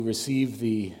Received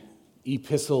the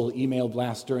epistle email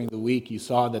blast during the week, you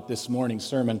saw that this morning's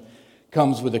sermon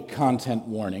comes with a content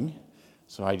warning.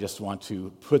 So I just want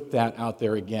to put that out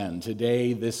there again.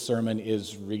 Today, this sermon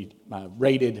is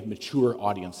rated mature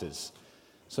audiences.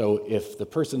 So if the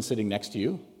person sitting next to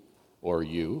you, or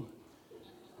you,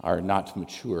 are not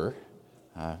mature,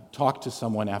 talk to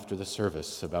someone after the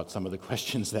service about some of the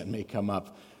questions that may come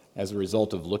up as a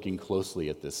result of looking closely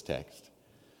at this text.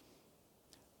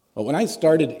 But when I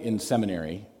started in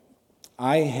seminary,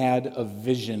 I had a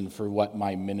vision for what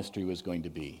my ministry was going to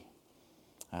be.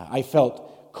 I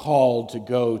felt called to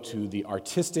go to the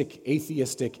artistic,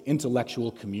 atheistic,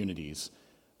 intellectual communities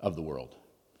of the world.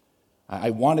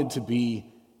 I wanted to be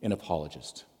an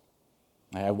apologist.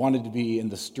 I wanted to be in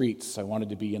the streets. I wanted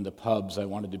to be in the pubs. I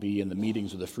wanted to be in the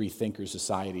meetings of the Free Thinkers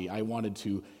Society. I wanted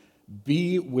to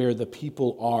be where the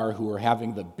people are who are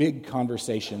having the big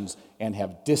conversations and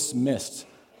have dismissed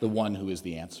the one who is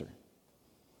the answer.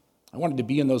 I wanted to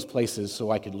be in those places so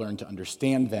I could learn to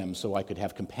understand them, so I could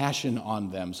have compassion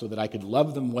on them, so that I could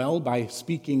love them well by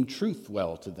speaking truth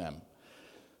well to them.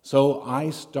 So I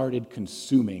started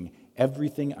consuming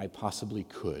everything I possibly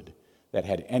could that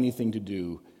had anything to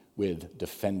do with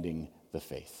defending the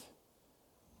faith.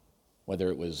 Whether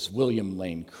it was William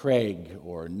Lane Craig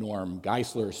or Norman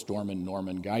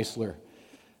Geisler,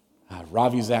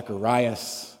 Ravi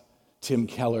Zacharias, Tim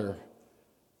Keller,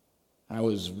 I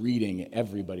was reading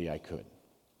everybody I could.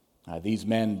 These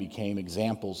men became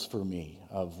examples for me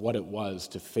of what it was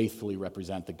to faithfully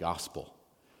represent the gospel.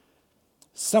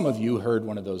 Some of you heard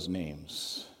one of those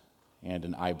names, and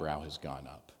an eyebrow has gone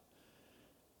up.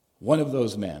 One of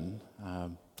those men,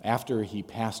 after he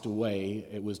passed away,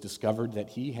 it was discovered that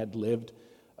he had lived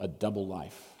a double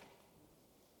life.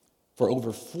 For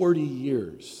over 40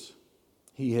 years,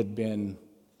 he had been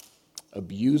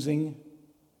abusing,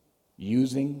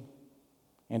 using,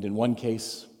 and in one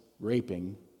case,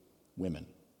 raping women.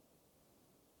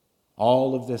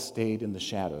 All of this stayed in the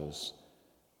shadows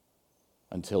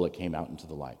until it came out into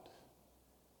the light.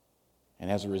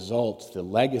 And as a result, the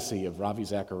legacy of Ravi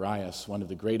Zacharias, one of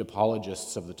the great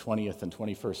apologists of the 20th and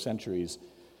 21st centuries,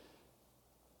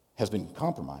 has been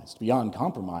compromised. Beyond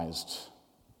compromised,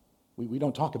 we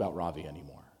don't talk about Ravi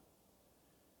anymore.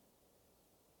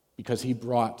 Because he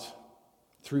brought,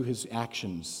 through his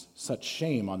actions, such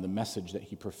shame on the message that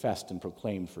he professed and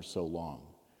proclaimed for so long.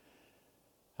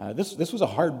 This was a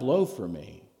hard blow for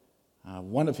me.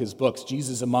 One of his books,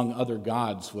 Jesus Among Other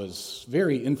Gods, was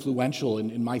very influential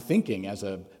in my thinking as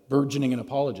a burgeoning and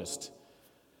apologist.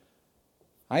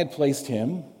 I had placed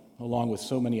him, along with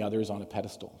so many others, on a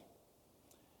pedestal.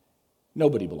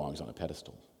 Nobody belongs on a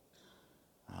pedestal.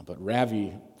 But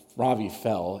Ravi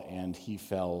fell, and he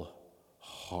fell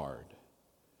hard.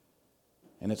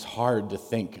 And it's hard to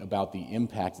think about the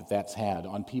impact that that's had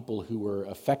on people who were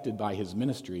affected by his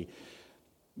ministry.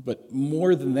 But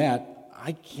more than that,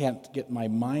 I can't get my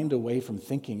mind away from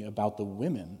thinking about the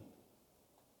women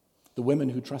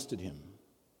who trusted him,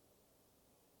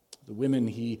 the women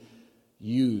he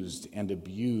used and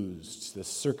abused, the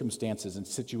circumstances and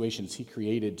situations he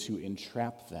created to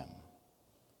entrap them.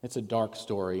 It's a dark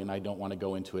story, and I don't want to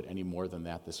go into it any more than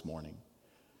that this morning.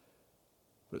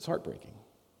 But it's heartbreaking.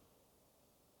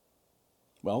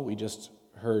 Well, we just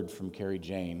heard from Carrie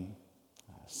Jane,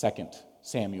 2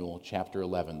 Samuel chapter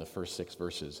 11, the first 6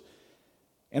 verses.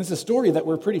 And it's a story that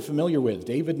we're pretty familiar with,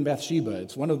 David and Bathsheba.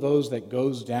 It's one of those that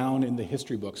goes down in the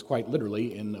history books, quite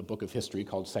literally, in a book of history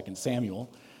called 2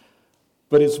 Samuel.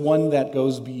 But it's one that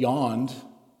goes beyond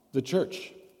the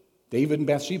church. David and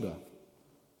Bathsheba.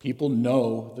 People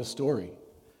know the story.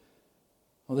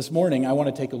 Well, this morning, I want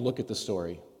to take a look at the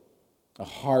story, a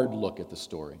hard look at the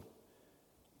story,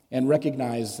 and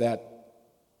recognize that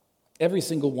every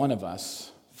single one of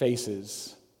us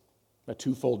faces a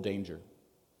twofold danger.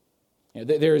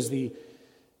 There is the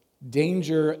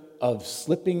danger of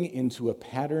slipping into a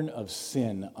pattern of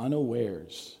sin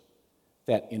unawares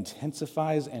that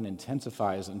intensifies and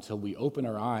intensifies until we open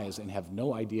our eyes and have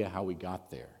no idea how we got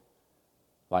there.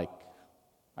 Like,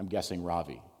 I'm guessing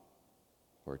Ravi,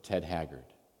 or Ted Haggard,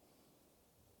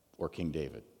 or King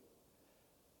David.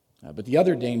 But the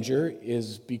other danger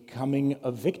is becoming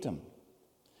a victim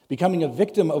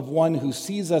of one who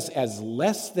sees us as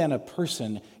less than a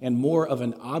person and more of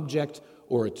an object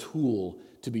or a tool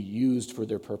to be used for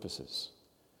their purposes.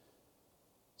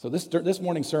 So this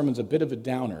morning's sermon's a bit of a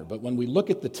downer, but when we look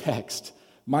at the text,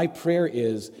 my prayer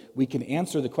is we can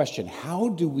answer the question, how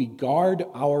do we guard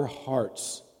our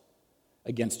hearts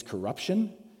against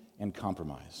corruption and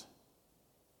compromise?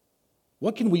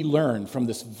 What can we learn from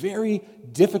this very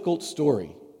difficult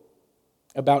story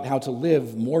about how to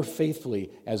live more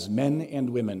faithfully as men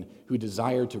and women who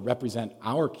desire to represent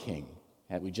our King,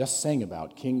 that we just sang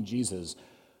about, King Jesus,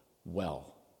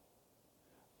 well.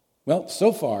 Well,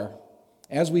 so far,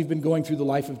 as we've been going through the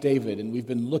life of David and we've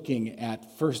been looking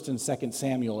at 1st and 2nd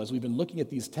Samuel, as we've been looking at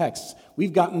these texts,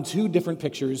 we've gotten two different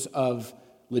pictures of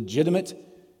legitimate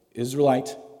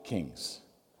Israelite kings.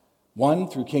 One,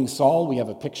 through King Saul, we have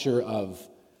a picture of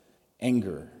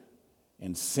anger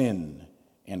and sin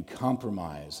and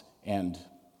compromise and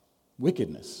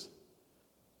wickedness.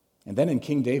 And then in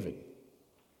King David,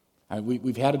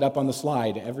 we've had it up on the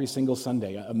slide every single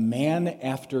Sunday, a man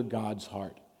after God's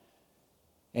heart.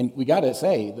 And we got to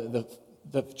say,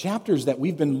 the chapters that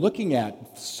we've been looking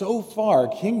at so far,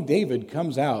 King David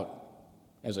comes out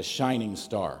as a shining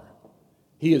star.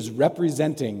 He is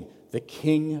representing the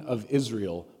King of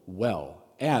Israel well,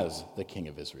 as the King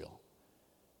of Israel.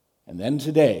 And then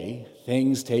today,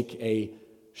 things take a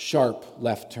sharp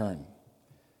left turn.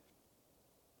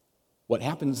 What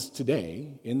happens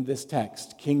today in this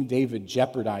text, King David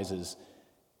jeopardizes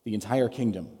the entire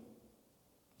kingdom,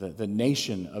 the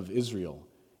nation of Israel,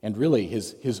 and really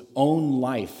his own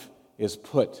life is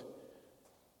put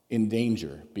in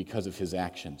danger because of his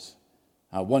actions.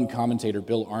 One commentator,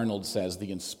 Bill Arnold, says,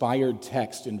 the inspired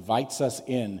text invites us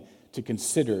in to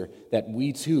consider that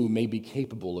we too may be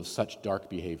capable of such dark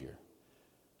behavior.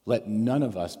 Let none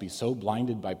of us be so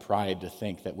blinded by pride to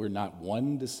think that we're not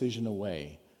one decision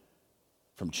away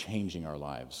from changing our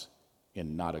lives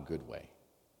in not a good way.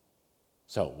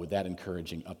 So, with that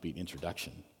encouraging, upbeat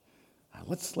introduction,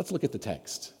 let's look at the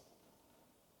text.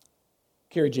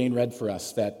 Carrie Jane read for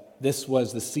us that this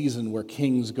was the season where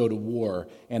kings go to war,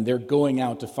 and they're going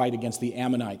out to fight against the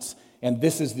Ammonites. And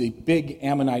this is the big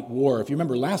Ammonite war. If you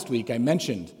remember last week, I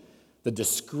mentioned the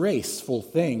disgraceful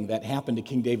thing that happened to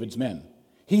King David's men.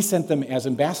 He sent them as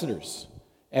ambassadors,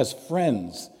 as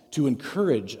friends, to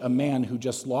encourage a man who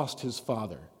just lost his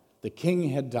father. The king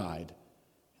had died.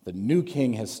 The new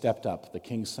king has stepped up, the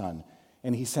king's son,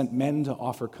 and he sent men to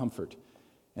offer comfort.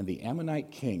 And the Ammonite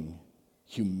king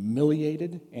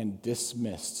humiliated and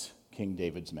dismissed King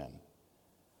David's men.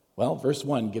 Well, verse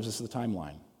 1 gives us the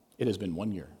timeline. It has been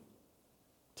 1 year.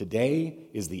 Today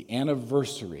is the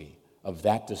anniversary of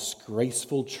that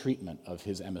disgraceful treatment of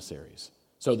his emissaries.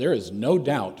 So there is no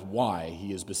doubt why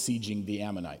he is besieging the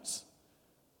Ammonites.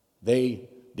 They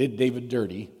did David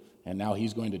dirty, and now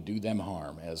he's going to do them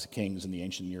harm, as kings in the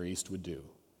ancient Near East would do.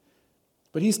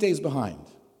 But he stays behind.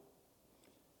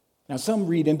 Now, some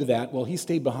read into that, well, he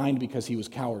stayed behind because he was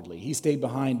cowardly. He stayed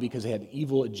behind because he had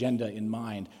evil agenda in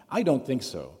mind. I don't think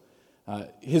so.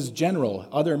 His general,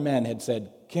 other men had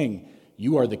said, King,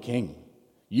 you are the king.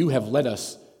 You have led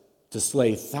us to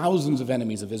slay thousands of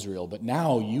enemies of Israel, but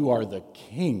now you are the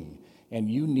king, and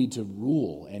you need to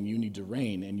rule, and you need to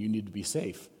reign, and you need to be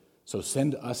safe. So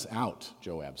send us out,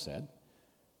 Joab said,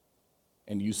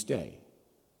 and you stay.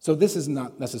 So this is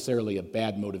not necessarily a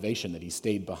bad motivation that he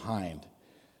stayed behind.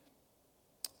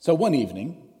 So one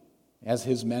evening, as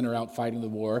his men are out fighting the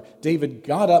war, David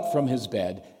got up from his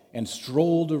bed and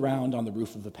strolled around on the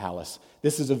roof of the palace.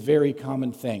 This is a very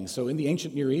common thing. So in the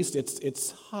ancient Near East,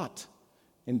 it's hot.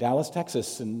 In Dallas,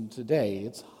 Texas, and today,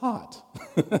 it's hot.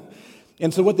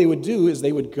 And so what they would do is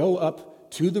they would go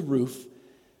up to the roof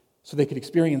so they could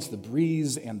experience the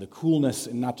breeze and the coolness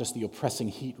and not just the oppressing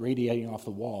heat radiating off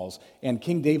the walls. And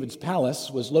King David's palace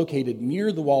was located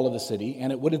near the wall of the city,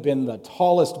 and it would have been the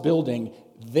tallest building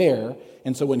there.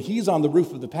 And so when he's on the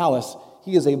roof of the palace,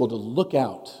 he is able to look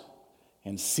out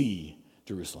and see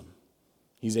Jerusalem.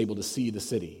 He's able to see the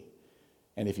city.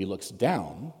 And if he looks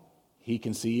down, he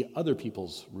can see other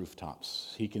people's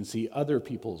rooftops. He can see other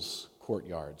people's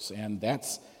courtyards. And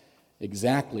that's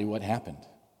exactly what happened.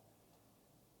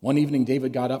 One evening,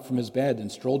 David got up from his bed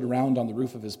and strolled around on the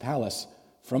roof of his palace.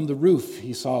 From the roof,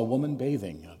 he saw a woman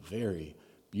bathing, a very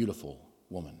beautiful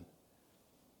woman.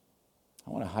 I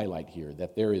want to highlight here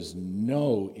that there is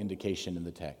no indication in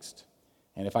the text.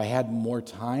 And if I had more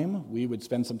time, we would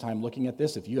spend some time looking at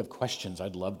this. If you have questions,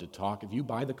 I'd love to talk. If you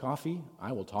buy the coffee,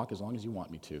 I will talk as long as you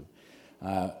want me to,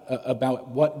 about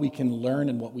what we can learn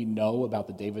and what we know about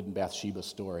the David and Bathsheba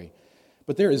story.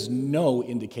 But there is no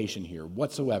indication here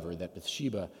whatsoever that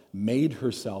Bathsheba made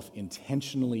herself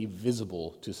intentionally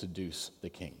visible to seduce the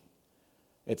king.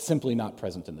 It's simply not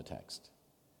present in the text.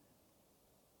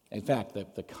 In fact,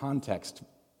 the context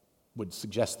would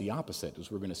suggest the opposite,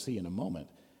 as we're going to see in a moment.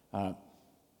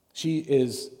 She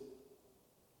is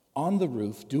on the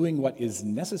roof doing what is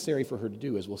necessary for her to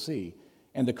do, as we'll see.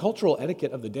 And the cultural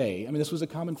etiquette of the day, this was a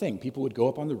common thing. People would go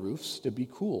up on the roofs to be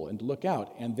cool and to look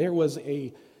out. And there was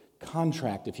a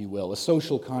contract, if you will, a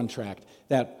social contract,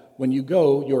 that when you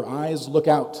go, your eyes look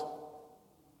out.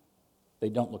 They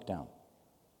don't look down.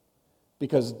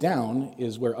 Because down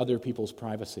is where other people's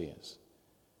privacy is.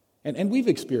 And we've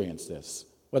experienced this,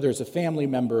 whether it's a family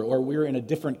member or we're in a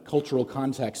different cultural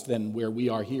context than where we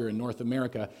are here in North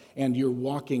America, and you're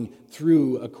walking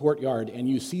through a courtyard and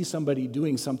you see somebody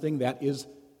doing something that is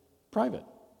private.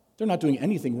 They're not doing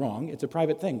anything wrong. It's a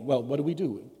private thing. Well, what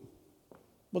do?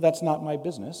 Well, that's not my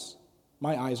business.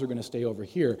 My eyes are going to stay over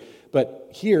here. But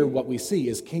here, what we see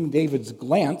is King David's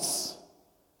glance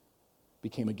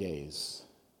became a gaze.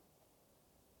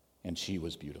 And she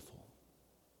was beautiful.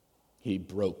 He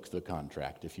broke the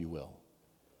contract, if you will.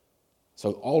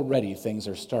 So already things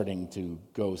are starting to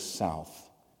go south.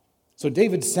 So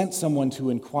David sent someone to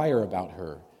inquire about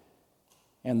her.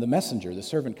 And the messenger, the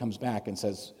servant, comes back and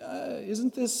says,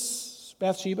 isn't this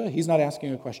Bathsheba? He's not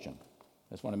asking a question.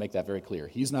 I just want to make that very clear.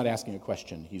 He's not asking a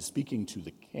question. He's speaking to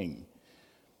the king.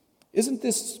 Isn't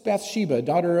this Bathsheba,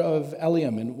 daughter of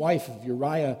Eliam and wife of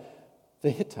Uriah the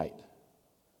Hittite?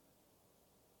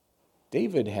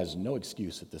 David has no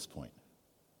excuse at this point.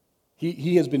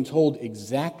 He has been told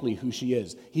exactly who she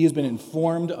is. He has been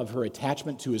informed of her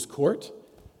attachment to his court.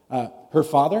 Her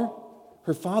father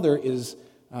is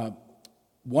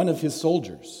one of his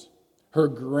soldiers. Her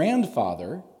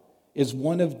grandfather is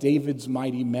one of David's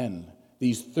mighty men.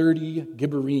 These 30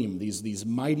 Gibborim, these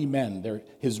mighty men, they're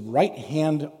his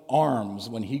right-hand arms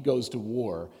when he goes to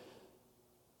war.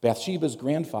 Bathsheba's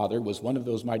grandfather was one of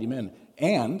those mighty men,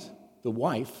 and the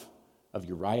wife of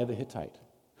Uriah the Hittite,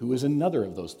 who is another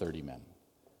of those 30 men.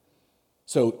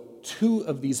 So 2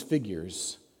 of these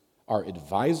figures are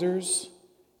advisors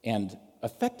and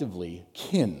effectively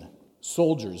kin,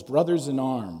 soldiers, brothers in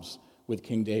arms with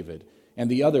King David. And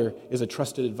the other is a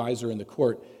trusted advisor in the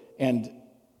court. And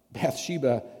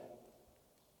Bathsheba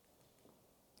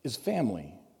is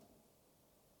family.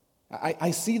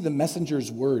 I see the messenger's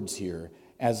words here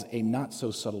as a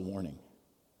not-so-subtle warning.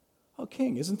 Oh,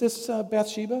 king, isn't this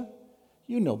Bathsheba?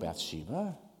 You know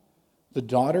Bathsheba, the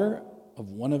daughter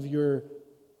of one of your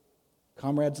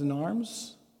comrades in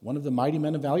arms, one of the mighty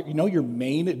men of valor. You know your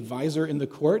main advisor in the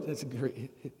court? That's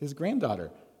his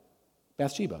granddaughter,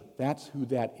 Bathsheba. That's who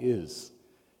that is.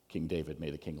 King David,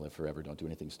 may the king live forever. Don't do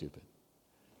anything stupid.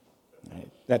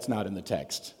 Right? That's not in the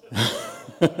text.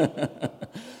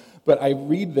 But I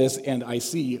read this and I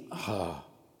see,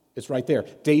 it's right there.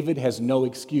 David has no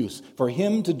excuse. For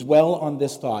him to dwell on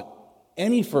this thought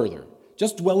any further,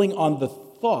 just dwelling on the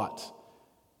thought,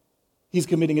 he's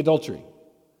committing adultery.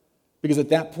 Because at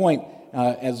that point,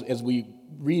 as we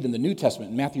read in the New Testament,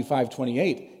 in Matthew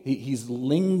 5:28, he's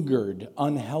lingered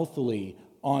unhealthily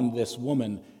on this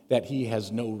woman that he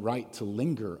has no right to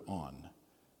linger on.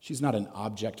 She's not an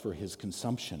object for his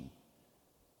consumption.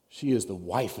 She is the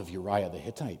wife of Uriah the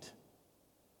Hittite.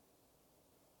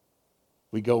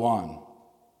 We go on.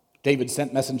 David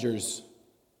sent messengers.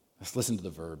 Let's listen to the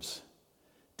verbs.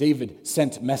 David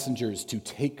sent messengers to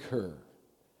take her.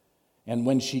 And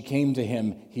when she came to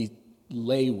him, he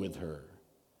lay with her.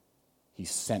 He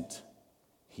sent.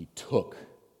 He took.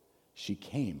 She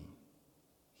came.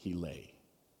 He lay.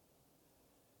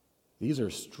 These are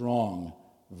strong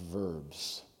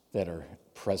verbs that are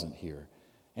present here.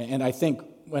 And I think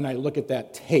when I look at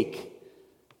that take,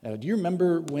 do you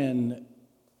remember when,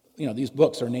 these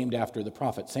books are named after the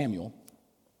prophet Samuel?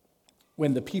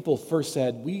 When the people first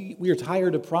said, we are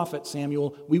tired of prophet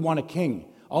Samuel, we want a king.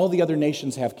 All the other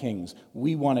nations have kings.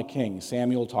 We want a king.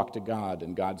 Samuel talked to God,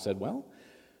 and God said, well,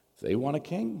 if they want a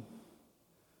king,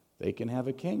 they can have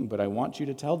a king. But I want you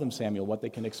to tell them, Samuel, what they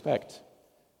can expect.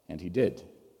 And he did.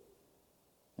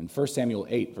 In 1 Samuel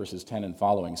 8, verses 10 and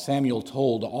following, Samuel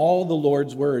told all the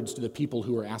Lord's words to the people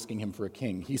who were asking him for a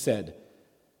king. He said,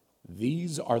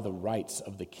 these are the rights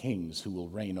of the kings who will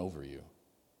reign over you.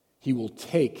 He will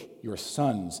take your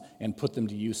sons and put them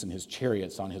to use in his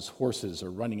chariots, on his horses, or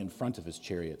running in front of his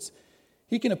chariots.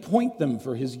 He can appoint them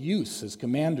for his use as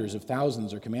commanders of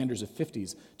thousands or commanders of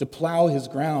 50s, to plow his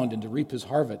ground and to reap his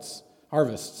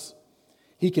harvests.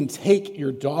 He can take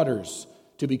your daughters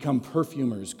to become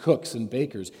perfumers, cooks, and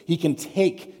bakers. He can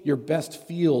take your best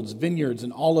fields, vineyards,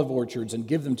 and olive orchards and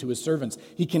give them to his servants.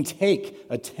 He can take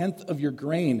 1/10 of your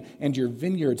grain and your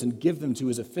vineyards and give them to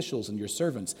his officials and your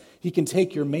servants. He can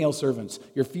take your male servants,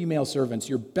 your female servants,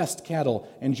 your best cattle,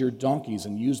 and your donkeys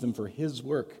and use them for his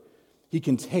work. He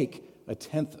can take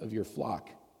 1/10 of your flock,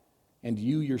 and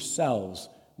you yourselves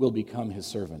will become his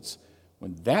servants.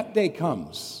 When that day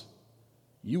comes,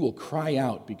 you will cry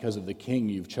out because of the king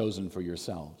you've chosen for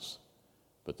yourselves,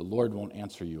 but the Lord won't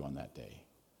answer you on that day.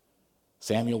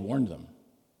 Samuel warned them.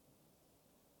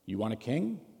 You want a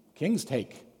king? Kings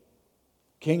take.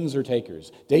 Kings are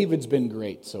takers. David's been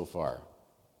great so far.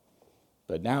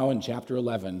 But now in chapter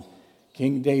 11,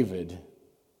 King David,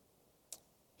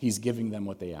 he's giving them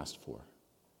what they asked for.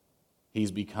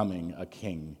 He's becoming a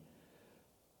king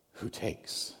who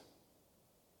takes.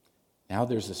 Now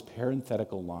there's this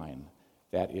parenthetical line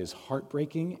that is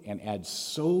heartbreaking and adds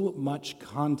so much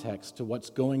context to what's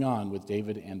going on with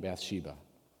David and Bathsheba.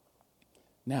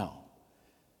 Now,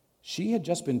 she had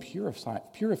just been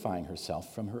purifying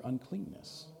herself from her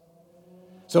uncleanness.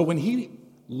 So when he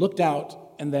looked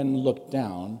out and then looked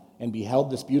down and beheld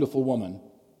this beautiful woman,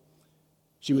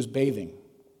 she was bathing.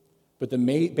 But the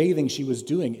bathing she was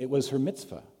doing, it was her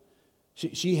mitzvah.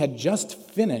 She had just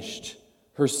finished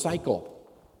her cycle.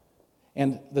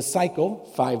 And the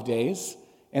cycle, 5 days,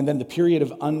 and then the period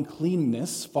of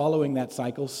uncleanness following that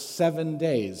cycle, 7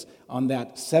 days. On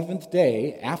that seventh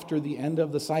day, after the end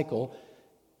of the cycle,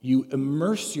 you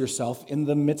immerse yourself in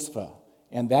the mitzvah.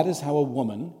 And that is how a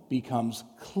woman becomes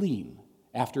clean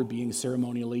after being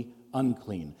ceremonially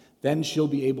unclean. Then she'll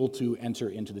be able to enter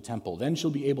into the temple. Then she'll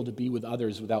be able to be with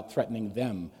others without threatening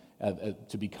them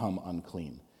to become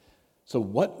unclean. So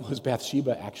what was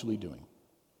Bathsheba actually doing?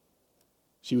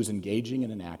 She was engaging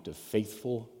in an act of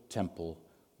faithful temple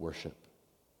worship.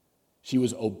 She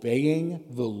was obeying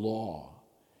the law,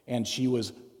 and she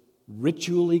was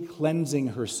ritually cleansing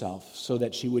herself so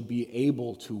that she would be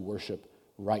able to worship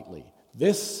rightly.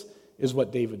 This is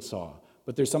what David saw.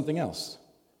 But there's something else.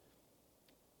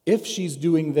 If she's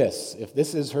doing this, if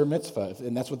this is her mitzvah,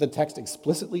 and that's what the text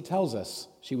explicitly tells us,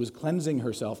 she was cleansing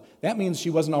herself, that means she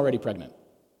wasn't already pregnant.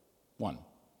 1,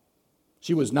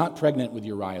 she was not pregnant with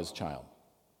Uriah's child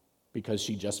because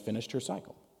she just finished her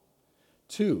cycle.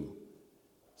 2,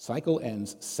 cycle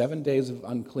ends 7 days of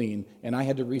unclean, and I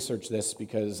had to research this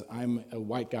because I'm a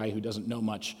white guy who doesn't know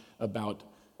much about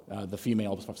the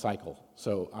female cycle.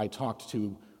 So I talked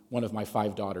to one of my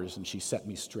 5 daughters, and she set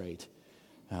me straight.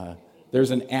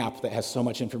 There's an app that has so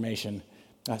much information.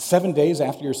 7 days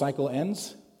after your cycle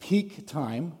ends, peak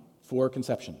time for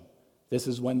conception. This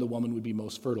is when the woman would be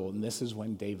most fertile, and this is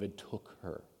when David took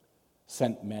her,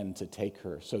 sent men to take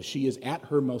her. So she is at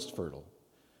her most fertile.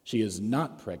 She is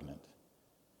not pregnant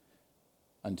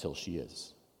until she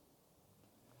is.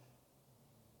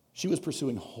 She was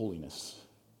pursuing holiness.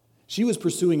 She was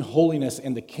pursuing holiness,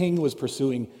 and the king was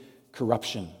pursuing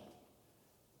corruption.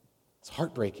 It's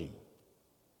heartbreaking.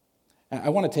 I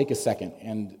want to take a second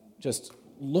and just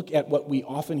look at what we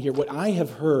often hear, what I have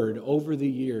heard over the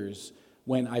years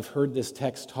when I've heard this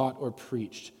text taught or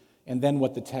preached, and then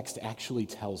what the text actually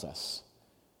tells us.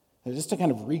 And just to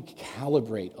kind of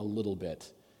recalibrate a little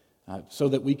bit so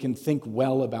that we can think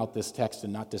well about this text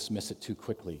and not dismiss it too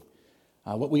quickly.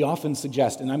 What we often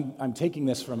suggest, and I'm taking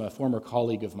this from a former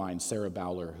colleague of mine, Sarah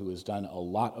Bowler, who has done a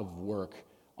lot of work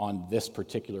on this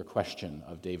particular question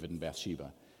of David and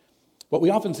Bathsheba. What we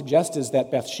often suggest is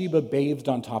that Bathsheba bathed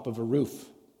on top of a roof.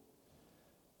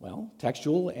 Well,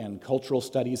 textual and cultural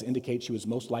studies indicate she was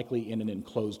most likely in an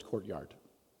enclosed courtyard.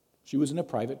 She was in a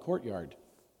private courtyard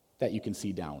that you can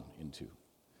see down into.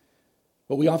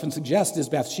 What we often suggest is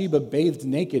Bathsheba bathed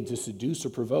naked to seduce or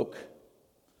provoke.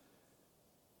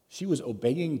 She was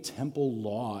obeying temple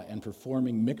law and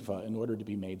performing mikvah in order to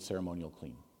be made ceremonial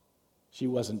clean. She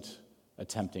wasn't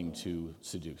attempting to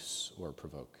seduce or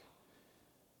provoke.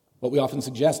 What we often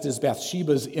suggest is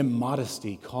Bathsheba's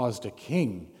immodesty caused a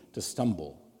king to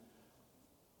stumble.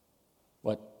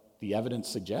 What the evidence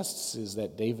suggests is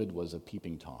that David was a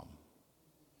peeping Tom.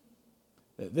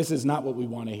 This is not what we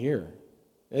want to hear.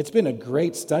 It's been a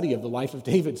great study of the life of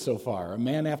David so far, a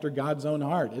man after God's own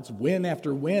heart. It's win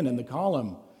after win in the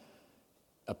column.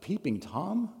 A peeping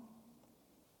Tom?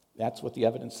 That's what the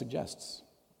evidence suggests.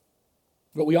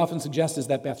 What we often suggest is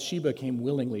that Bathsheba came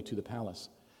willingly to the palace.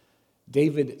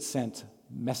 David sent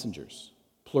messengers,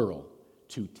 plural,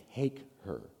 to take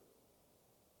her,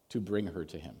 to bring her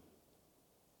to him.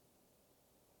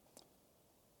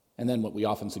 And then what we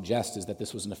often suggest is that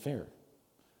this was an affair.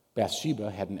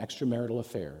 Bathsheba had an extramarital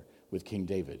affair with King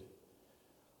David.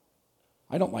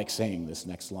 I don't like saying this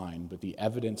next line, but the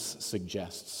evidence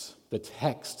suggests, the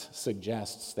text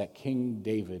suggests that King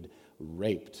David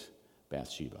raped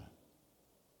Bathsheba.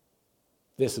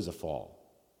 This is a fall.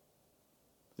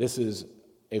 This is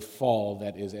a fall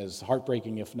that is as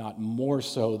heartbreaking, if not more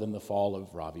so, than the fall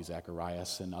of Ravi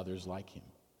Zacharias and others like him.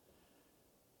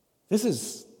 This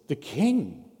is the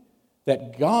king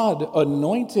that God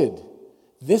anointed.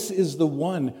 This is the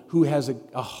one who has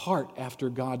a heart after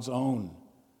God's own.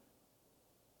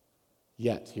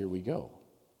 Yet, here we go.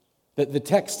 The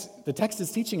text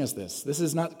is teaching us this. This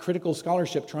is not critical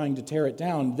scholarship trying to tear it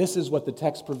down. This is what the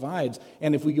text provides.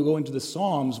 And if we go into the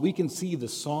Psalms, we can see the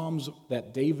Psalms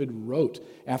that David wrote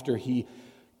after he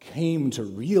came to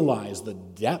realize the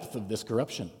depth of this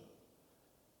corruption.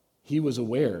 He was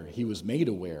aware, he was made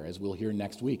aware, as we'll hear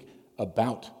next week,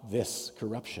 about this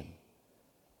corruption.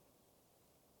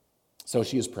 So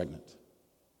she is pregnant.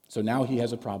 So now he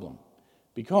has a problem.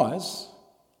 Because,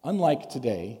 unlike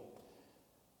today,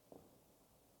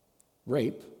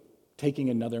 rape, taking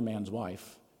another man's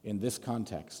wife, in this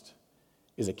context,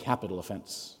 is a capital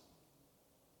offense.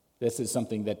 This is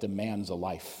something that demands a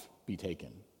life be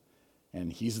taken.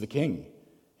 And he's the king.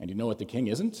 And you know what the king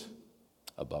isn't?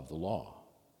 Above the law.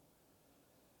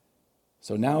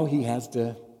 So now he has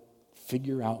to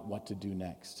figure out what to do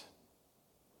next.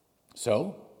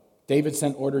 So David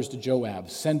sent orders to Joab,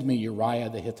 "Send me Uriah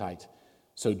the Hittite."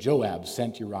 So Joab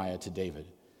sent Uriah to David.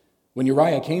 When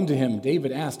Uriah came to him,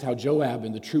 David asked how Joab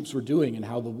and the troops were doing and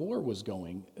how the war was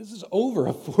going. This is over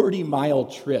a 40-mile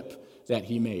trip that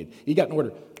he made. He got an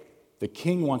order. The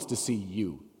king wants to see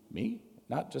you. Me?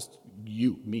 Not just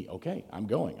you. Me. Okay, I'm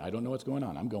going. I don't know what's going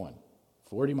on. I'm going.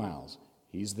 40 miles.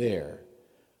 He's there.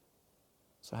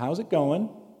 So how's it going?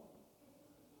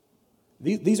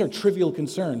 These are trivial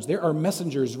concerns. There are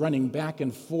messengers running back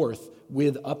and forth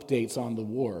with updates on the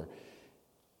war.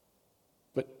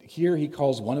 But here he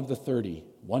calls one of the 30,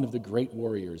 one of the great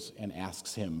warriors, and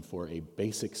asks him for a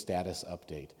basic status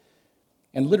update.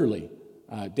 And literally,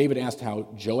 David asked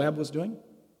how Joab was doing,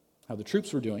 how the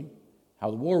troops were doing,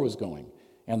 how the war was going.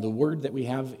 And the word that we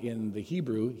have in the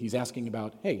Hebrew, he's asking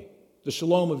about, hey, the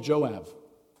shalom of Joab,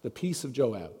 the peace of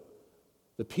Joab,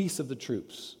 the peace of the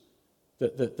troops,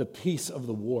 the peace of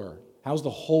the war. How's the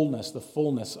wholeness, the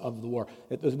fullness of the war?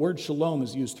 The word shalom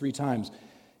is used 3 times.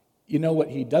 You know what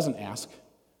he doesn't ask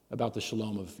about the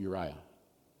shalom of Uriah?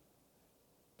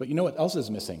 But you know what else is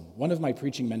missing? One of my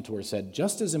preaching mentors said,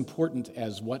 just as important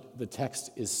as what the text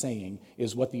is saying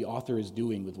is what the author is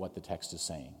doing with what the text is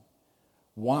saying.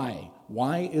 Why?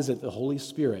 Why is it the Holy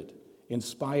Spirit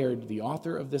inspired the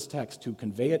author of this text to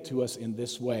convey it to us in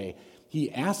this way? He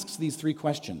asks these 3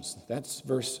 questions. That's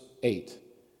verse 8.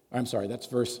 That's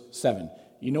verse 7.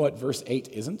 You know what verse 8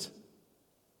 isn't?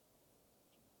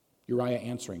 Uriah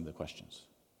answering the questions.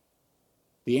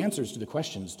 The answers to the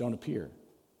questions don't appear.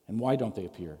 And why don't they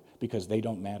appear? Because they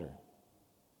don't matter.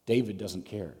 David doesn't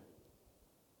care.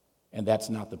 And that's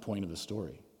not the point of the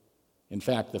story. In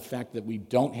fact, the fact that we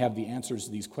don't have the answers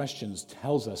to these questions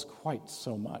tells us quite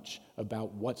so much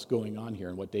about what's going on here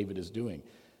and what David is doing.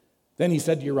 Then he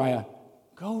said to Uriah,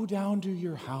 "Go down to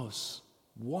your house,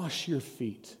 wash your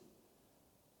feet."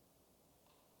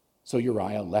 So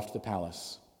Uriah left the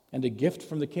palace, and a gift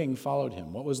from the king followed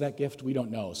him. What was that gift? We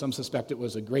don't know. Some suspect it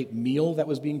was a great meal that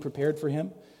was being prepared for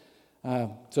him,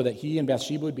 so that he and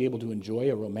Bathsheba would be able to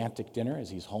enjoy a romantic dinner as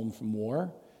he's home from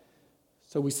war.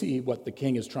 So we see what the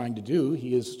king is trying to do.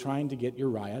 He is trying to get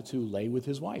Uriah to lay with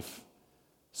his wife,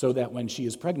 so that when she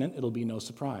is pregnant, it'll be no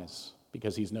surprise,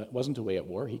 because he wasn't away at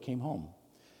war, he came home.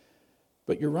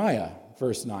 But Uriah,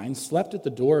 verse 9, slept at the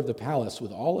door of the palace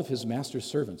with all of his master's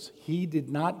servants. He did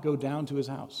not go down to his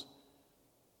house.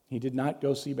 He did not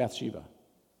go see Bathsheba.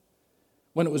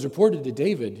 When it was reported to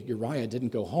David, Uriah didn't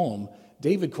go home.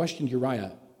 David questioned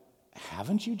Uriah,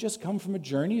 "Haven't you just come from a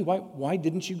journey? Why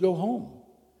didn't you go home?"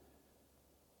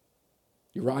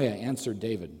 Uriah answered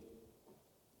David,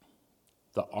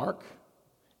 "The ark,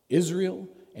 Israel,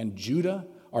 and Judah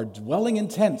are dwelling in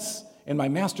tents, and my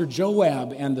master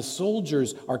Joab and the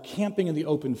soldiers are camping in the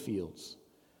open fields.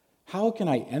 How can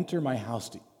I enter my house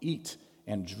to eat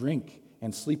and drink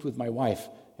and sleep with my wife?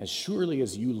 As surely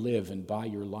as you live and by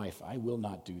your life, I will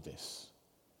not do this."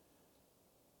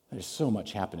 There's so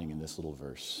much happening in this little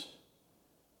verse.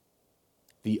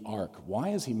 The ark. Why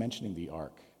is he mentioning the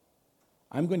ark?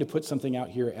 I'm going to put something out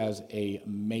here as a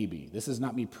maybe. This is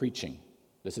not me preaching.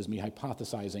 This is me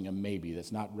hypothesizing a maybe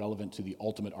that's not relevant to the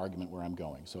ultimate argument where I'm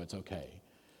going, so it's okay.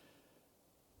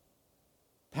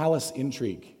 Palace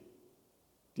intrigue.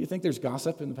 Do you think there's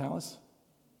gossip in the palace?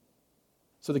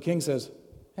 So the king says,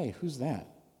 "Hey, who's that?"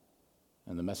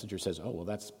 And the messenger says, "Oh, well,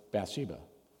 that's Bathsheba.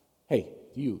 Hey,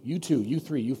 you 2, you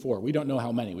 3, you 4. We don't know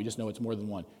how many. We just know it's more than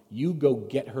one. You go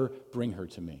get her, bring her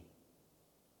to me."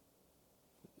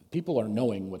 People are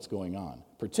knowing what's going on,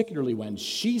 particularly when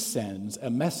she sends a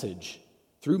message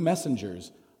through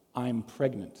messengers, "I'm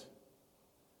pregnant."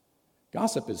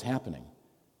 Gossip is happening.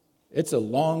 It's a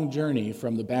long journey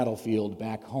from the battlefield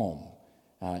back home.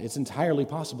 It's entirely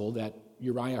possible that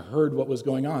Uriah heard what was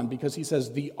going on because he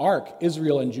says, "The ark,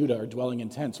 Israel and Judah are dwelling in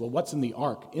tents." Well, what's in the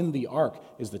ark? In the ark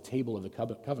is the table of the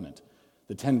covenant,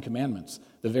 The 10 Commandments,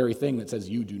 the very thing that says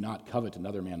you do not covet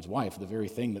another man's wife, the very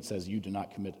thing that says you do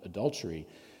not commit adultery.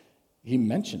 He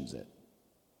mentions it.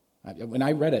 When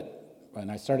I read it, when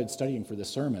I started studying for this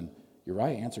sermon,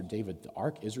 Uriah answered David, the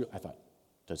ark, Israel. I thought,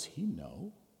 does he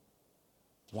know?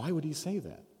 Why would he say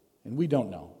that? And we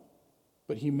don't know,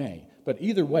 but he may. But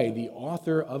either way, the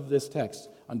author of this text,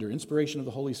 under inspiration of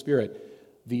the Holy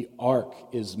Spirit, the ark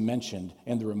is mentioned,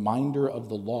 and the reminder of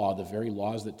the law, the very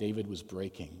laws that David was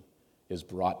breaking, is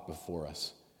brought before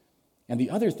us. And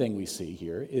the other thing we see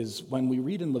here is when we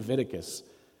read in Leviticus,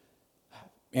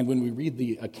 and when we read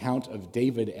the account of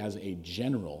David as a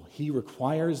general, he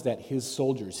requires that his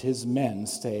soldiers, his men,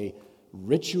 stay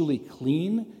ritually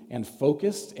clean and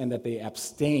focused, and that they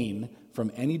abstain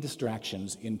from any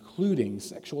distractions, including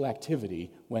sexual activity,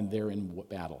 when they're in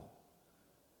battle.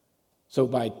 So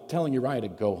by telling Uriah to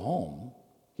go home,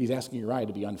 he's asking Uriah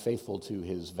to be unfaithful to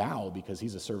his vow because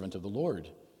he's a servant of the Lord.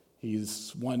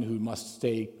 He's one who must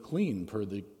stay clean per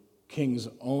the king's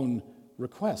own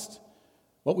request.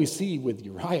 What we see with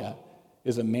Uriah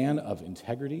is a man of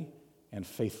integrity and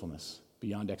faithfulness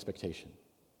beyond expectation.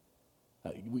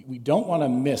 We don't want to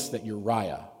miss that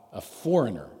Uriah, a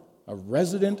foreigner, a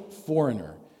resident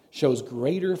foreigner, shows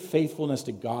greater faithfulness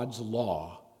to God's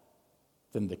law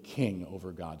than the king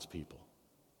over God's people.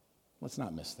 Let's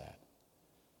not miss that.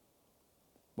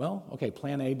 Well, okay,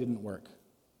 plan A didn't work.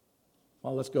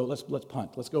 Well, let's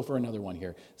punt. Let's go for another one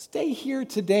here. Stay here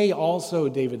today also,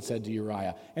 David said to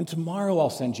Uriah, and tomorrow I'll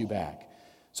send you back.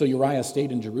 So Uriah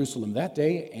stayed in Jerusalem that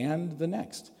day and the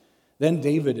next. Then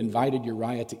David invited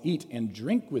Uriah to eat and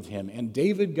drink with him, and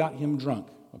David got him drunk.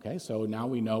 Okay, so now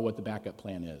we know what the backup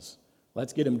plan is.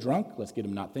 Let's get him drunk, let's get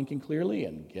him not thinking clearly,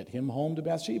 and get him home to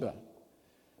Bathsheba.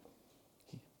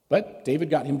 But David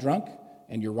got him drunk,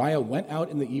 and Uriah went out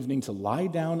in the evening to lie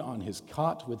down on his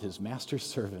cot with his master's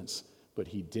servants, but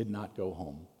he did not go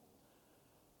home.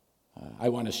 I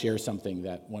want to share something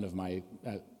that one of my,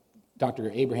 Dr.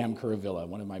 Abraham Kuravilla,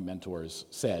 one of my mentors,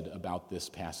 said about this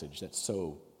passage that's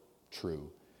so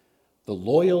true. The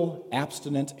loyal,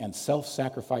 abstinent, and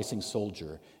self-sacrificing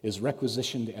soldier is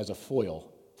requisitioned as a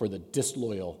foil for the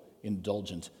disloyal,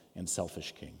 indulgent, and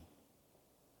selfish king.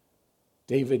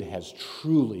 David has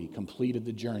truly completed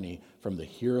the journey from the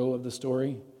hero of the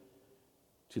story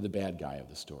to the bad guy of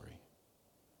the story.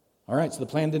 All right, so the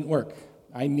plan didn't work.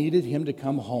 I needed him to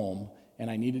come home, and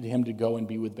I needed him to go and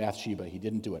be with Bathsheba. He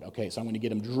didn't do it. Okay, so I'm going to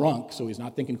get him drunk so he's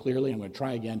not thinking clearly. I'm going to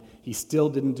try again. He still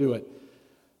didn't do it.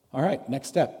 All right, next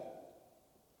step.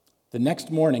 The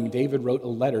next morning, David wrote a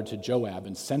letter to Joab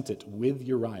and sent it with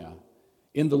Uriah.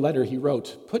 In the letter, he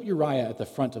wrote, "Put Uriah at the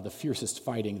front of the fiercest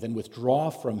fighting, then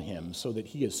withdraw from him so that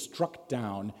he is struck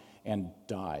down and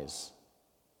dies."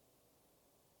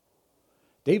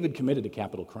 David committed a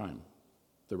capital crime,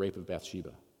 the rape of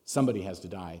Bathsheba. Somebody has to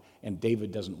die, and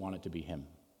David doesn't want it to be him.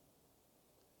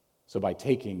 So by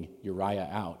taking Uriah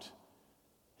out,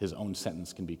 his own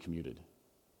sentence can be commuted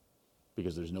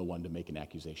because there's no one to make an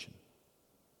accusation.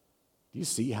 Do you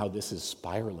see how this is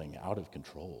spiraling out of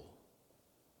control?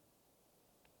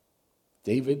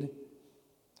 David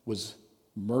was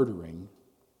murdering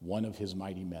one of his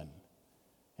mighty men.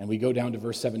 And we go down to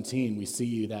verse 17. We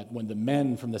see that when the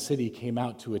men from the city came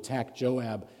out to attack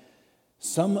Joab,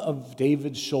 some of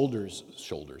David's soldiers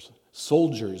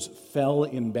fell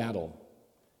in battle,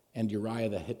 and Uriah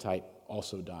the Hittite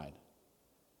also died.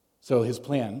 So his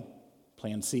plan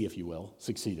C if you will,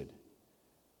 succeeded.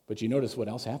 But you notice what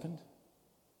else happened?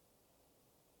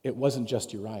 It wasn't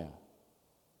just Uriah.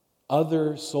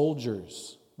 Other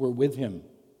soldiers were with him.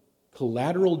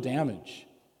 Collateral damage.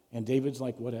 And David's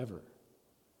like, whatever.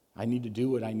 I need to do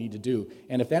what I need to do.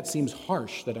 And if that seems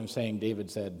harsh that I'm saying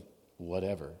David said,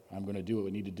 whatever, I'm going to do what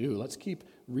we need to do, let's keep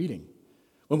reading.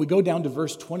 When we go down to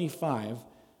verse 25,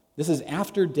 this is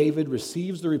after David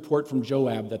receives the report from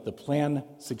Joab that the plan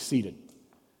succeeded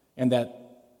and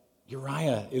that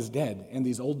Uriah is dead and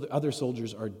these other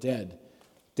soldiers are dead.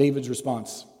 David's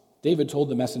response, David told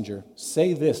the messenger,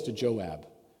 "Say this to Joab,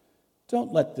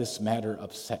 don't let this matter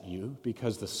upset you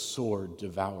because the sword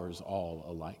devours all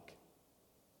alike."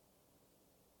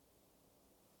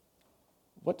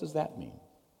 What does that mean?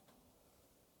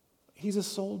 He's a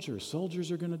soldier.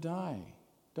 Soldiers are going to die.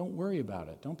 Don't worry about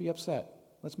it. Don't be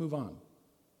upset. Let's move on.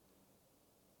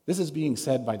 This is being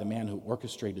said by the man who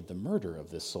orchestrated the murder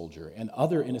of this soldier, and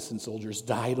other innocent soldiers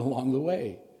died along the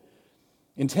way.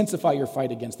 Intensify your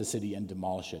fight against the city and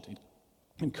demolish it.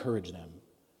 Encourage them.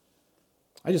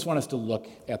 I just want us to look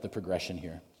at the progression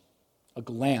here. A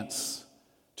glance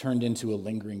turned into a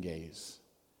lingering gaze.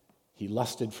 He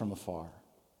lusted from afar.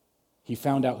 He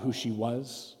found out who she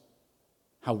was,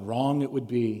 how wrong it would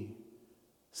be,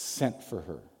 sent for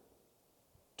her,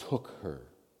 took her,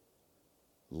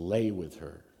 lay with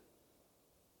her.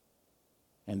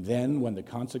 And then when the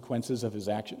consequences of his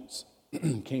actions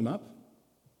came up,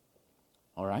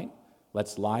 all right,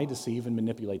 let's lie, deceive, and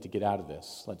manipulate to get out of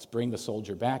this. Let's bring the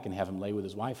soldier back and have him lay with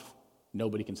his wife.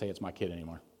 Nobody can say it's my kid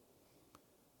anymore.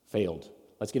 Failed.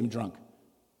 Let's get him drunk.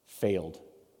 Failed.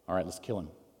 All right, let's kill him.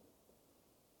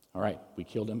 All right, we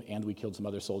killed him, and we killed some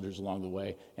other soldiers along the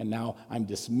way, and now I'm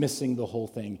dismissing the whole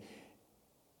thing.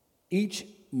 Each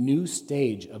new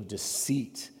stage of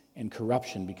deceit and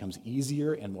corruption becomes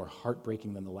easier and more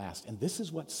heartbreaking than the last. And this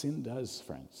is what sin does,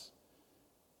 friends.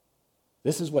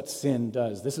 This is what sin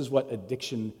does. This is what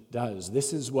addiction does.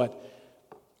 This is what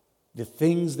the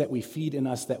things that we feed in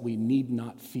us that we need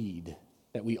not feed,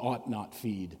 that we ought not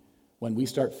feed, when we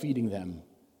start feeding them,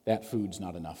 that food's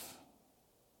not enough.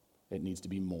 It needs to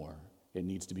be more. It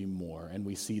needs to be more. And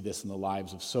we see this in the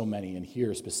lives of so many. And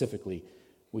here specifically,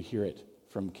 we hear it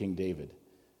from King David.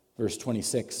 Verse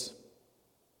 26,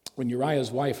 when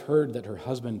Uriah's wife heard that her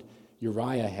husband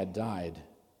Uriah had died,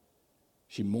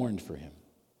 she mourned for him.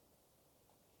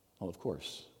 Well, of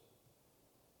course.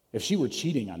 If she were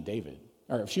cheating on David,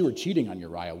 or if she were cheating on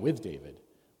Uriah with David,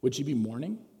 would she be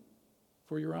mourning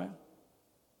for Uriah?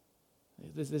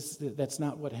 That's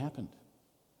not what happened.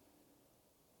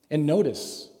 And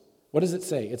notice, what does it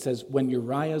say? It says, when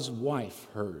Uriah's wife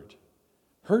heard.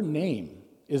 Her name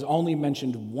is only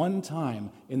mentioned one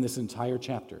time in this entire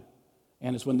chapter.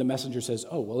 And it's when the messenger says,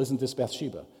 oh, well, isn't this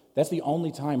Bathsheba? That's the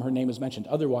only time her name is mentioned.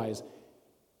 Otherwise,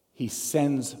 he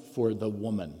sends for the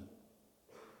woman.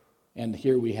 And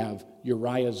here we have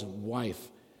Uriah's wife.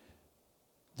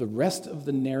 The rest of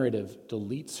the narrative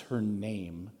deletes her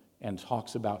name and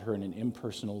talks about her in an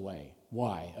impersonal way.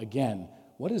 Why? Again,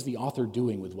 what is the author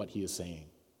doing with what he is saying?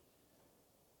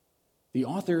 The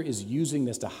author is using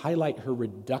this to highlight her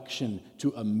reduction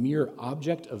to a mere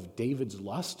object of David's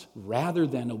lust rather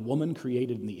than a woman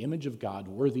created in the image of God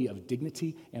worthy of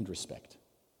dignity and respect.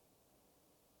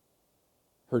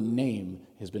 Her name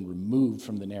has been removed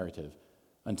from the narrative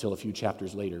until a few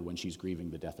chapters later when she's grieving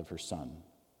the death of her son.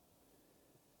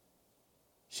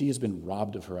 She has been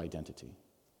robbed of her identity.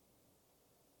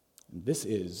 And this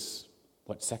is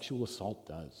what sexual assault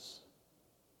does.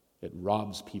 It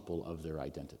robs people of their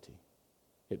identity.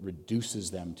 It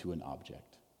reduces them to an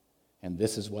object. And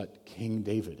this is what King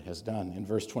David has done. In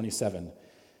verse 27,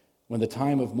 when the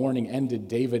time of mourning ended,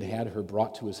 David had her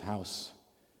brought to his house.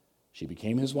 She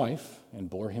became his wife and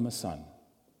bore him a son.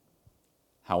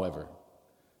 However,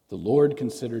 the Lord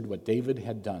considered what David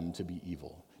had done to be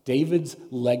evil. David's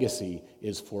legacy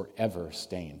is forever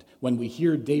stained. When we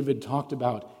hear David talked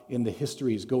about in the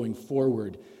histories going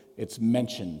forward, it's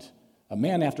mentioned, a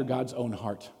man after God's own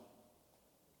heart.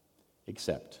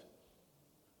 Except,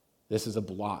 this is a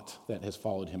blot that has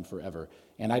followed him forever.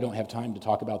 And I don't have time to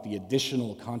talk about the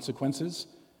additional consequences,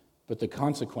 but the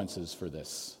consequences for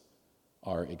this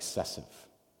are excessive.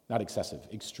 Not excessive,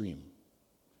 extreme.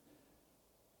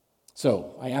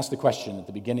 So, I asked the question at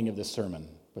the beginning of this sermon,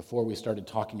 before we started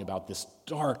talking about this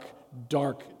dark,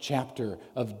 dark chapter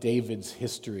of David's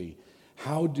history.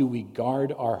 How do we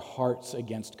guard our hearts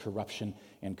against corruption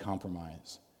and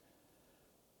compromise?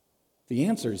 The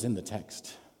answer is in the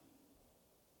text.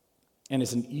 And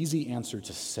it's an easy answer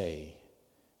to say.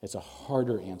 It's a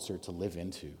harder answer to live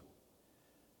into.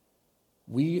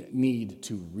 We need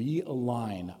to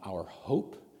realign our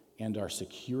hope and our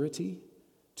security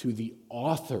to the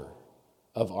author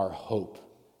of our hope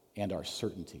and our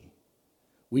certainty.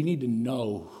 We need to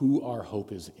know who our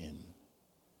hope is in.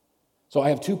 So I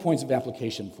have 2 points of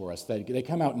application for us. They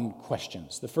come out in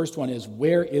questions. The first one is,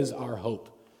 where is our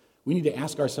hope? We need to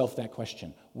ask ourselves that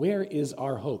question. Where is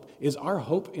our hope? Is our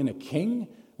hope in a king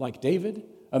like David,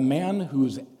 a man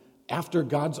who's after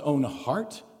God's own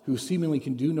heart, who seemingly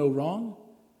can do no wrong?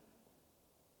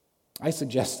 I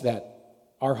suggest that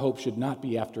our hope should not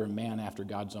be after a man after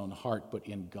God's own heart, but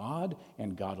in God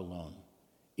and God alone.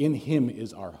 In him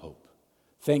is our hope.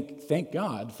 Thank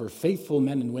God for faithful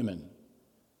men and women.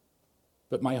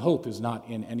 But my hope is not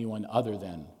in anyone other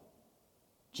than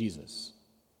Jesus.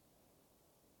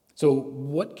 So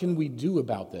what can we do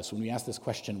about this when we ask this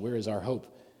question, where is our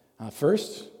hope?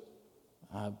 First,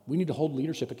 we need to hold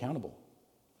leadership accountable.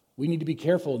 We need to be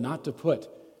careful not to put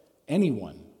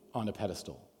anyone on a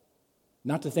pedestal,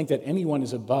 not to think that anyone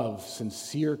is above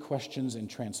sincere questions and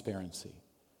transparency.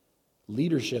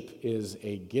 Leadership is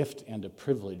a gift and a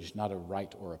privilege, not a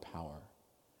right or a power.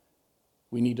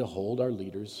 We need to hold our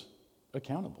leaders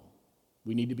accountable.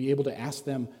 We need to be able to ask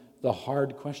them the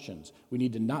hard questions. We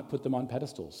need to not put them on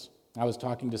pedestals. I was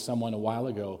talking to someone a while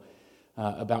ago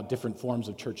about different forms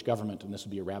of church government, and this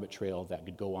would be a rabbit trail that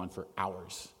could go on for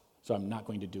hours. So I'm not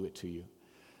going to do it to you.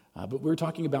 But we were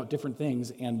talking about different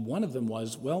things, and one of them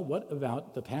was, well, what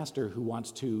about the pastor who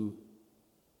wants to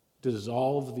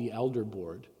dissolve the elder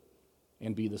board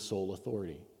and be the sole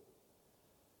authority?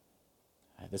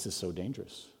 This is so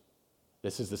dangerous.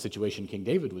 This is the situation King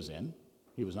David was in.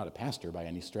 He was not a pastor by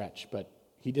any stretch, but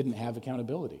he didn't have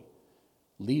accountability.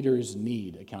 Leaders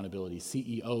need accountability.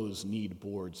 CEOs need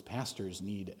boards. Pastors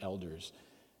need elders.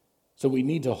 So we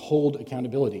need to hold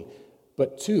accountability.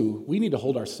 But two, we need to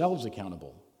hold ourselves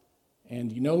accountable.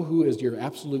 And you know who is your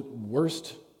absolute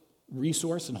worst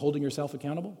resource in holding yourself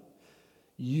accountable?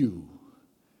 You.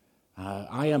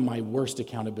 I am my worst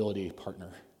accountability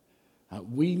partner.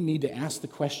 We need to ask the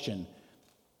question,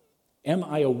 am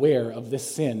I aware of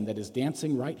this sin that is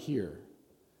dancing right here,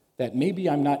 that maybe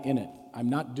I'm not in it, I'm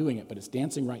not doing it, but it's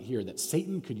dancing right here, that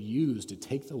Satan could use to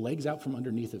take the legs out from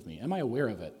underneath of me? Am I aware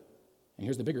of it? And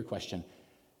here's the bigger question,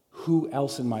 who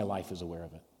else in my life is aware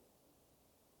of it?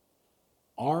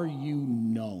 Are you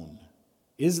known?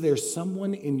 Is there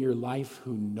someone in your life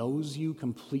who knows you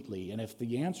completely? And if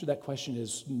the answer to that question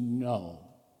is no,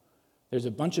 there's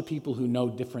a bunch of people who know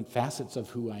different facets of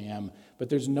who I am, but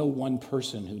there's no one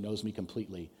person who knows me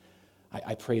completely.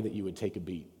 I pray that you would take a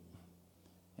beat,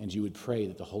 and you would pray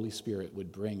that the Holy Spirit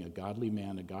would bring a godly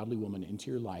man, a godly woman into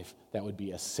your life that would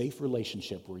be a safe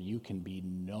relationship where you can be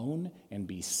known and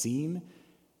be seen,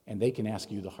 and they can ask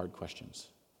you the hard questions,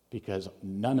 because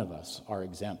none of us are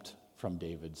exempt from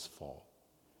David's fall.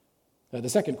 The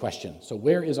second question, so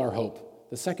where is our hope?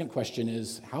 The second question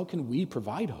is, how can we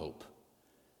provide hope?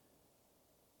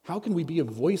 How can we be a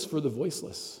voice for the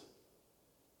voiceless?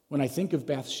 When I think of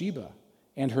Bathsheba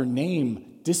and her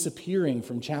name disappearing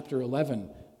from chapter 11,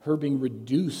 her being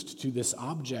reduced to this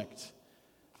object,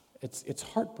 it's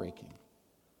heartbreaking.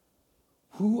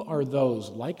 Who are those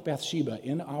like Bathsheba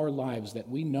in our lives that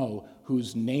we know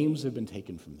whose names have been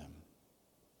taken from them?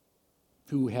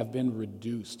 Who have been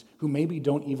reduced, who maybe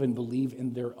don't even believe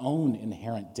in their own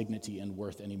inherent dignity and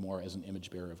worth anymore as an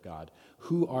image bearer of God?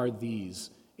 Who are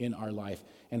these in our life,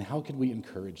 and how can we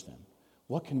encourage them?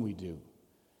 What can we do?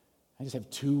 I just have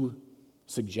two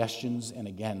suggestions, and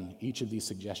again, each of these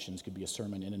suggestions could be a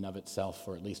sermon in and of itself,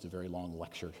 or at least a very long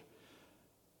lecture.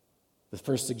 The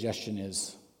first suggestion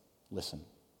is listen.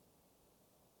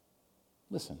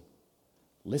 Listen.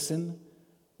 Listen,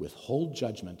 withhold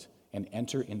judgment, and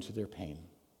enter into their pain.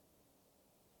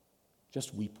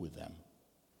 Just weep with them.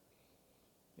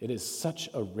 It is such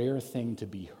a rare thing to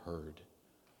be heard.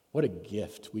 What a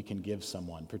gift we can give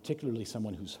someone, particularly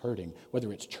someone who's hurting,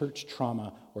 whether it's church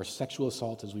trauma or sexual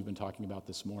assault, as we've been talking about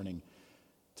this morning,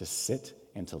 to sit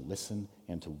and to listen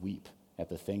and to weep at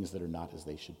the things that are not as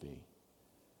they should be.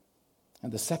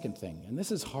 And the second thing, and this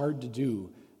is hard to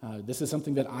do, this is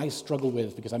something that I struggle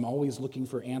with because I'm always looking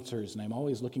for answers and I'm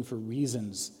always looking for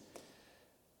reasons.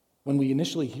 When we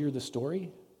initially hear the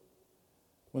story,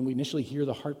 when we initially hear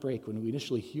the heartbreak, when we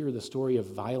initially hear the story of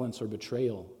violence or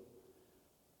betrayal,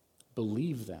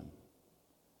 believe them.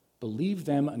 Believe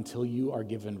them until you are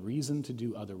given reason to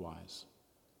do otherwise.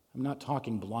 I'm not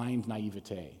talking blind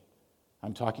naivete.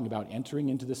 I'm talking about entering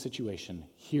into the situation,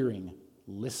 hearing,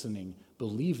 listening,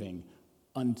 believing,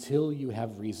 until you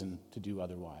have reason to do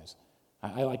otherwise.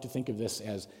 I like to think of this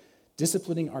as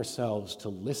disciplining ourselves to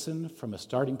listen from a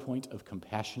starting point of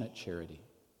compassionate charity,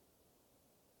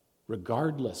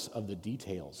 regardless of the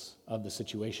details of the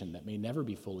situation that may never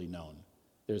be fully known.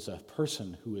 There's a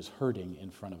person who is hurting in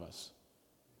front of us.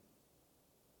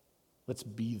 Let's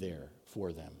be there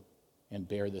for them and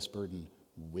bear this burden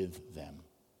with them.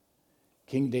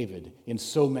 King David, in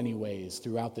so many ways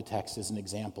throughout the text, is an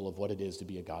example of what it is to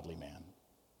be a godly man.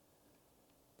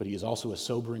 But he is also a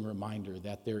sobering reminder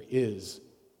that there is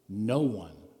no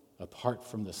one apart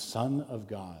from the Son of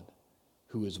God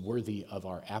who is worthy of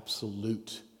our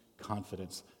absolute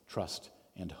confidence, trust,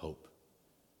 and hope.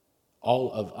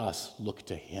 All of us look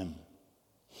to him.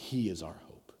 He is our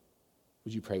hope.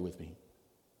 Would you pray with me?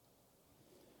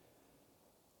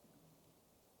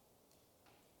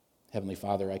 Heavenly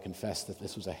Father, I confess that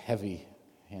this was a heavy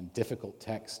and difficult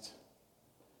text.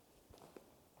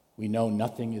 We know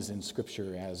nothing is in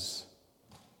Scripture as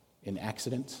an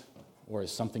accident or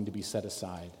as something to be set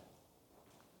aside.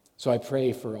 So I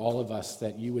pray for all of us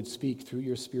that you would speak through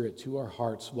your Spirit to our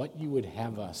hearts what you would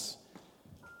have us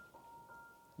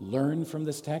learn from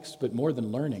this text, but more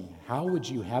than learning, how would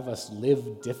you have us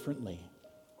live differently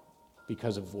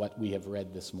because of what we have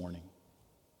read this morning?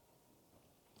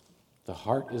 The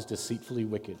heart is deceitfully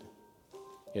wicked.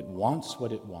 It wants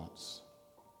what it wants.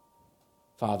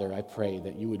 Father, I pray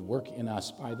that you would work in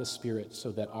us by the Spirit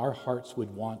so that our hearts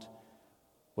would want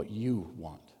what you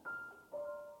want.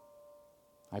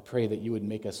 I pray that you would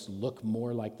make us look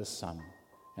more like the Son,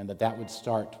 and that would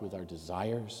start with our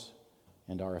desires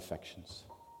and our affections.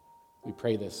 We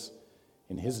pray this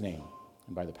in his name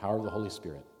and by the power of the Holy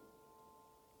Spirit.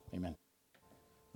 Amen.